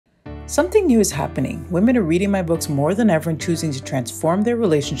Something new is happening. Women are reading my books more than ever and choosing to transform their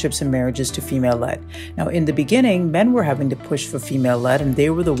relationships and marriages to female-led. Now, in the beginning, men were having to push for female-led, and they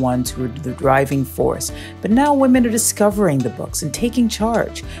were the ones who were the driving force. But now women are discovering the books and taking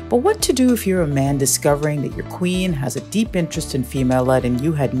charge. But what to do if you're a man discovering that your queen has a deep interest in female-led and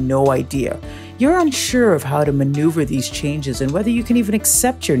you had no idea? You're unsure of how to maneuver these changes and whether you can even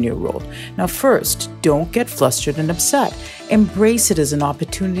accept your new role. Now, first, don't get flustered and upset. Embrace it as an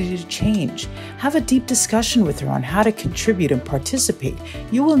opportunity to change. Have a deep discussion with her on how to contribute and participate.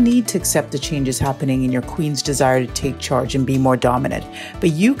 You will need to accept the changes happening in your queen's desire to take charge and be more dominant.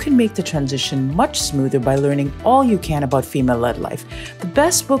 But you can make the transition much smoother by learning all you can about female-led life. The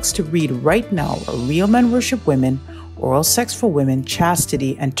best books to read right now are Real Men Worship Women, Oral Sex for Women,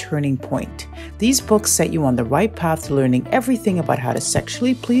 Chastity, and Turning Point. These books set you on the right path to learning everything about how to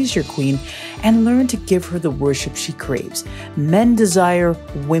sexually please your queen and learn to give her the worship she craves. Men desire,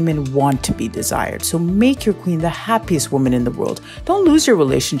 women want to be desired. So make your queen the happiest woman in the world. Don't lose your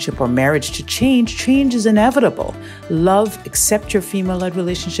relationship or marriage to change. Change is inevitable. Love, accept your female-led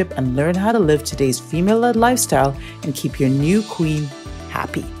relationship, and learn how to live today's female-led lifestyle and keep your new queen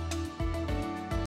happy.